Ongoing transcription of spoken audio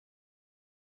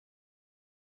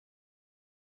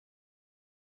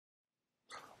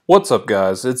What's up,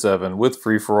 guys? It's Evan with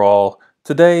Free For All.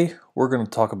 Today, we're going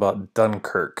to talk about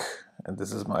Dunkirk, and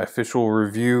this is my official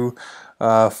review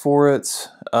for it.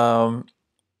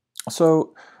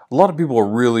 So, a lot of people are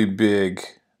really big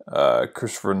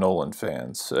Christopher Nolan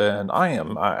fans, and I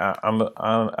am.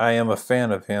 I am a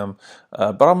fan of him,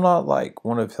 but I'm not like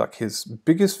one of his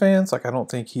biggest fans. Like, I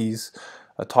don't think he's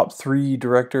a top three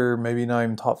director, maybe not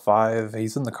even top five.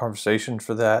 He's in the conversation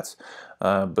for that.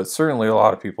 But certainly a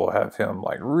lot of people have him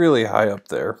like really high up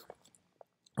there.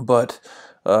 But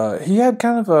he had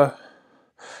kind of a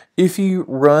iffy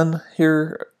run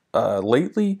here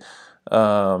lately.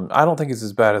 I don't think it's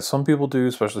as bad as some people do,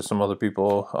 especially some other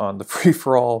people on the Free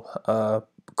For All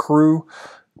crew.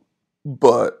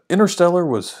 But Interstellar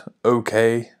was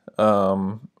okay,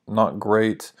 not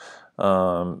great.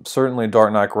 Certainly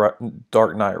Dark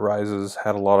Knight Rises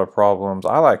had a lot of problems.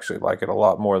 I actually like it a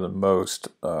lot more than most,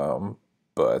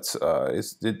 but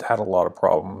it had a lot of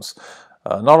problems.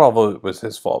 Not all of it was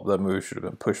his fault. That movie should have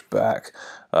been pushed back,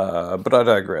 but I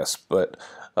digress. But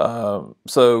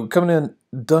so coming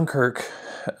in, Dunkirk,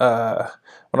 when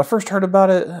I first heard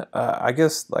about it, I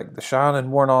guess like the shine had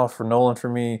worn off for Nolan for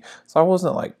me, so I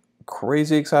wasn't like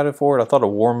crazy excited for it. I thought a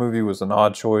war movie was an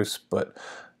odd choice, but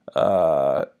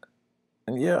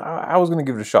yeah, I was going to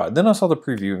give it a shot. Then I saw the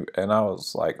preview and I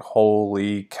was like,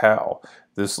 holy cow,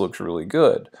 this looks really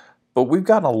good. But we've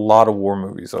gotten a lot of war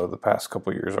movies over the past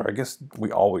couple of years, or I guess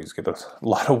we always get a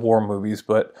lot of war movies,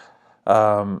 but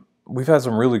we've had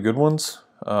some really good ones.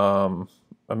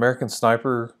 American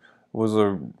Sniper was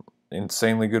a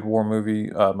insanely good war movie.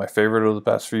 My favorite of the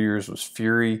past few years was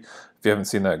Fury. If you haven't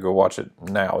seen that, go watch it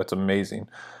now. It's amazing.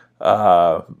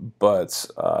 But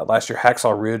last year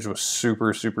Hacksaw Ridge was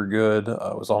super good.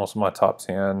 It was almost my top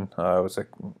 10. It was an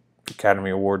Academy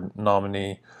Award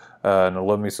nominee. And I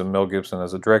love me some Mel Gibson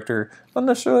as a director. Not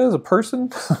necessarily as a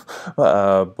person,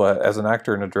 but as an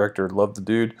actor and a director, love the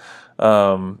dude.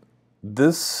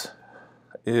 This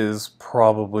is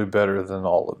probably better than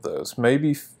all of those.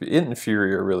 Maybe it and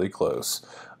Fury are really close.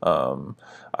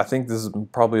 I think this is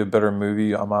probably a better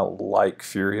movie. I might like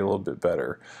Fury a little bit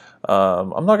better.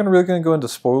 I'm not really going to go into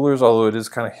spoilers, although it is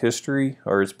kind of history,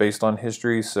 or it's based on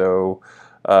history, so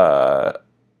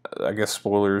I guess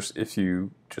spoilers if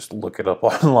you just look it up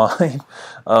online.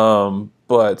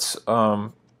 But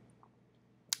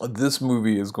this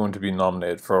movie is going to be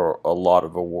nominated for a lot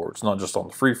of awards, not just on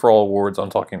the Free For All Awards. I'm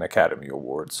talking Academy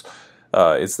Awards.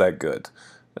 It's that good.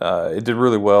 It did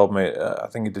really well. I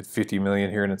think it did 50 million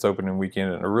here in its opening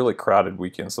weekend, and a really crowded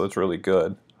weekend, so it's really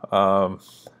good.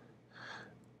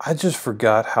 I just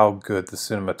forgot how good the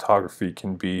cinematography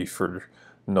can be for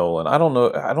Nolan. I don't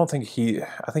know. I think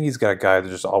he's got a guy that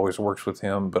just always works with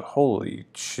him, but holy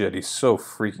shit, he's so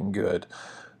freaking good.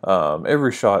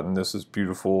 Every shot in this is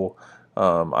beautiful.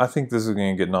 I think this is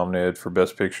going to get nominated for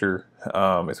Best Picture.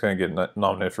 It's going to get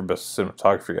nominated for Best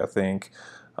Cinematography, I think.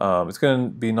 It's going to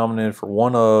be nominated for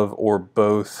one of or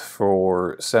both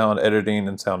for sound editing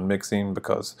and sound mixing,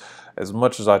 because as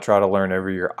much as I try to learn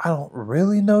every year, I don't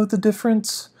really know the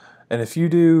difference. And if you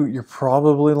do, you're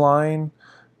probably lying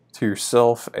to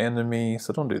yourself and to me,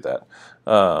 so don't do that.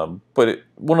 But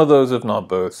one of those, if not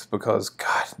both, because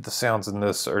God, the sounds in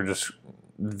this are just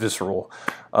visceral.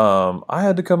 I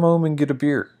had to come home and get a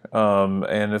beer,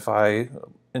 and if I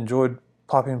enjoyed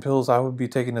popping pills, I would be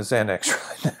taking a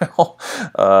Xanax right now.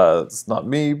 It's not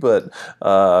me, but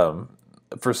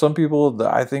for some people,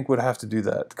 I think would have to do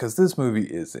that, because this movie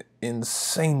is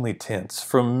insanely tense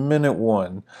from minute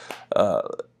one.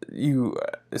 You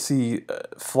see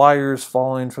flyers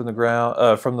falling from the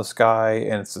ground, from the sky,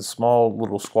 and it's a small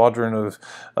little squadron of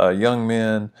young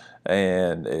men,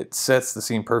 and it sets the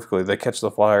scene perfectly. They catch the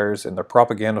flyers, and they're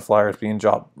propaganda flyers being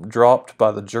dropped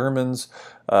by the Germans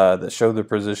that show their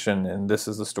position, and this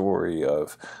is the story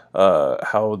of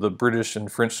how the British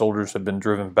and French soldiers have been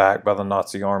driven back by the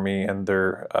Nazi army, and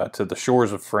they're to the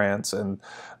shores of France, and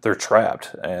they're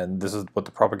trapped, and this is what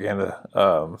the propaganda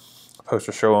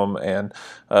posters show them. And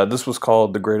this was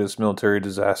called The Greatest Military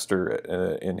Disaster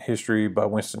in History by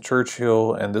Winston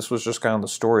Churchill, and this was just kind of the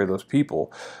story of those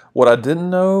people. What I didn't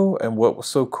know and what was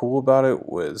so cool about it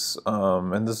was,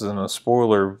 and this isn't a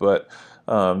spoiler, but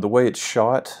the way it's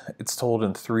shot, it's told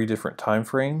in 3 different time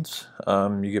frames.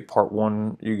 You get part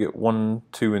 1, you get 1,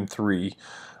 2, and 3.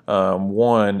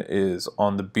 1 is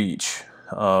on the beach,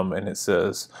 and it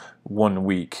says 1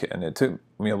 week, and it took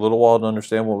me a little while to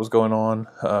understand what was going on.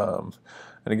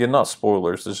 And again, not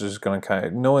spoilers, this is just going to kind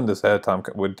of, knowing this ahead of time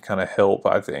would kind of help,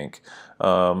 I think.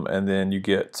 And then you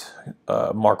get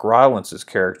Mark Rylance's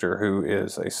character, who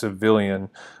is a civilian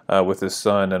with his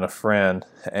son and a friend,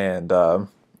 and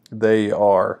they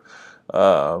are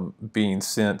being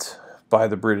sent by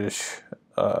the British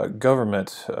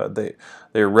government.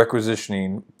 They're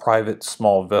requisitioning private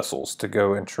small vessels to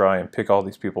go and try and pick all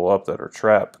these people up that are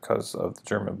trapped because of the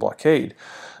German blockade,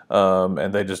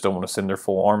 and they just don't want to send their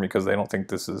full army because they don't think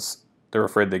this is. They're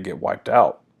afraid they get wiped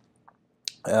out.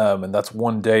 And that's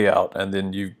one day out, and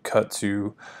then you cut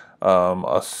to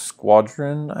a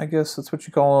squadron, I guess that's what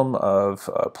you call them, of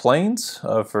planes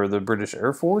for the British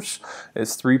Air Force.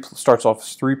 It's starts off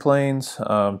as 3 planes.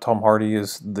 Tom Hardy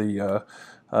is the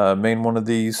main one of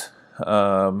these,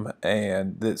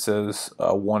 and it says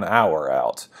 1 hour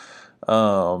out.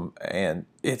 And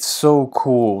it's so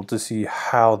cool to see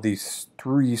how these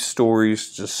 3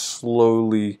 stories just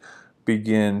slowly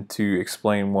begin to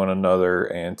explain one another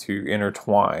and to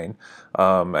intertwine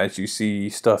as you see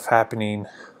stuff happening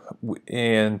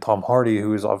in Tom Hardy,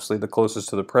 who is obviously the closest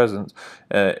to the present,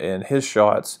 in his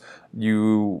shots.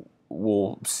 You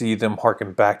will see them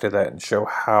harken back to that and show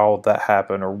how that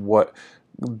happened, or what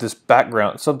this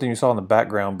background, something you saw in the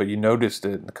background, but you noticed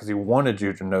it because he wanted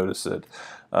you to notice it.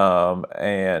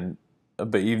 And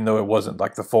but even though it wasn't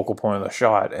like the focal point of the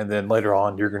shot, and then later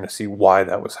on you're going to see why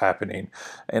that was happening.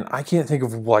 And I can't think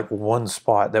of like one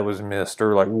spot that was missed,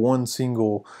 or like one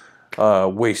single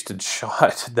wasted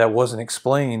shot that wasn't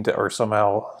explained, or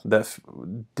somehow that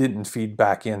didn't feed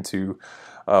back into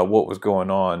what was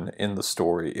going on in the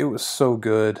story. It was so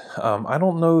good. I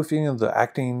don't know if any of the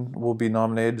acting will be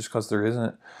nominated, just because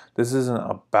this isn't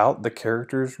about the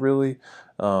characters really.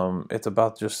 It's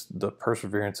about just the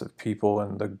perseverance of people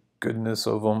and the goodness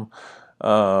of them.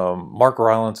 Mark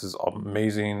Rylance is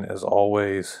amazing as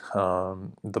always.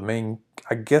 The main,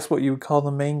 I guess what you would call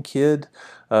the main kid,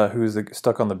 who's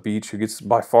stuck on the beach, who gets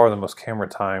by far the most camera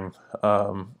time.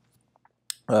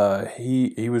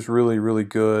 He was really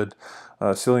good.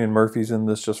 Cillian Murphy's in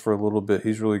this just for a little bit.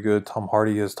 He's really good. Tom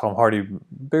Hardy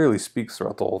barely speaks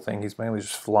throughout the whole thing. He's mainly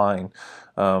just flying.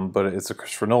 But it's a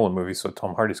Christopher Nolan movie, so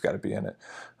Tom Hardy's got to be in it,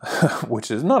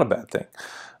 which is not a bad thing.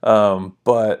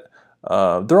 But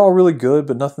they're all really good,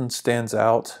 but nothing stands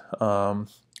out. I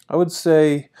would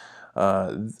say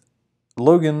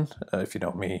Logan, if you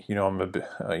know me, you know I'm a bit,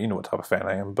 you know what type of fan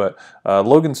I am. But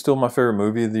Logan's still my favorite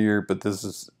movie of the year. But this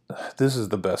is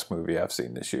the best movie I've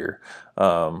seen this year.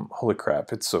 Holy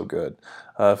crap, it's so good.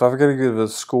 If I were gonna give it a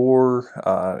score,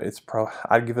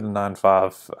 I'd give it a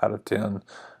 9.5 out of 10.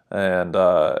 And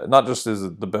not just is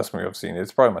it the best movie I've seen,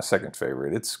 it's probably my second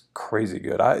favorite. It's crazy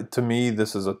good. To me,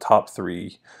 this is a top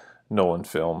 3 Nolan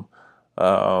film.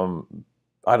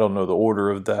 I don't know the order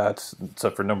of that,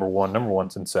 except for number 1. Number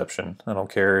 1's Inception. I don't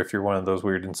care if you're one of those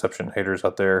weird Inception haters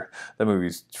out there. That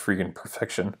movie's freaking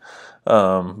perfection.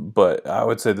 But I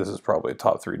would say this is probably a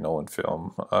top 3 Nolan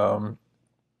film. I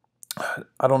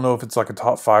don't know if it's like a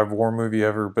top 5 war movie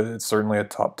ever, but it's certainly a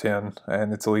top 10,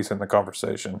 and it's at least in the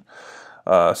conversation.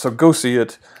 So go see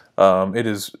it. It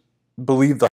is,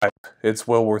 believe the hype. It's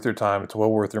well worth your time. It's well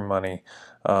worth your money.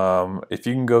 If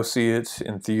you can go see it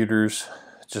in theaters,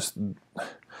 just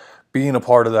being a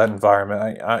part of that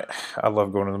environment. I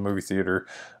love going to the movie theater,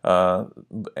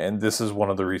 and this is one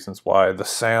of the reasons why. The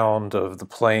sound of the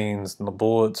planes and the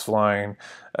bullets flying,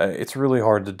 it's really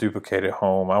hard to duplicate at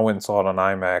home. I went and saw it on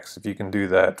IMAX. If you can do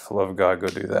that, for the love of God, go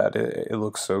do that. It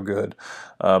looks so good.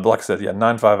 But like I said, yeah,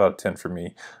 9.5 out of 10 for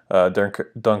me.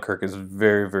 Dunkirk is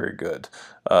very good.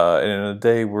 And in a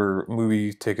day where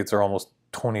movie tickets are almost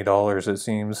 $20, it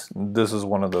seems, this is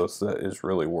one of those that is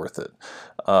really worth it.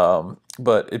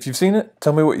 But if you've seen it,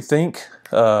 tell me what you think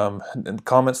in the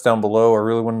comments down below. I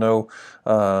really want to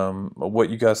know what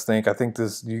you guys think.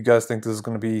 You guys think this is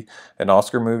going to be an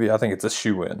Oscar movie? I think it's a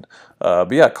shoe-in.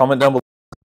 But yeah, comment down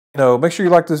below. Make sure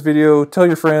you like this video. Tell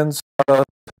your friends. If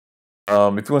you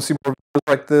want to see more videos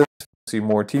like this, see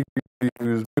more TV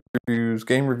reviews, movie reviews,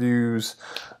 game reviews,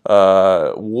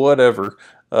 whatever.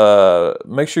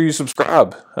 Make sure you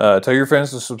subscribe. Tell your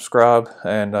friends to subscribe,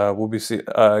 and we'll be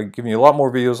giving you a lot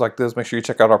more videos like this. Make sure you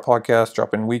check out our podcast,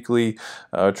 dropping weekly.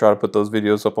 Try to put those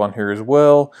videos up on here as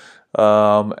well.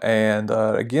 And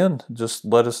again, just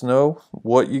let us know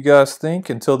what you guys think.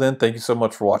 Until then, thank you so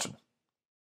much for watching.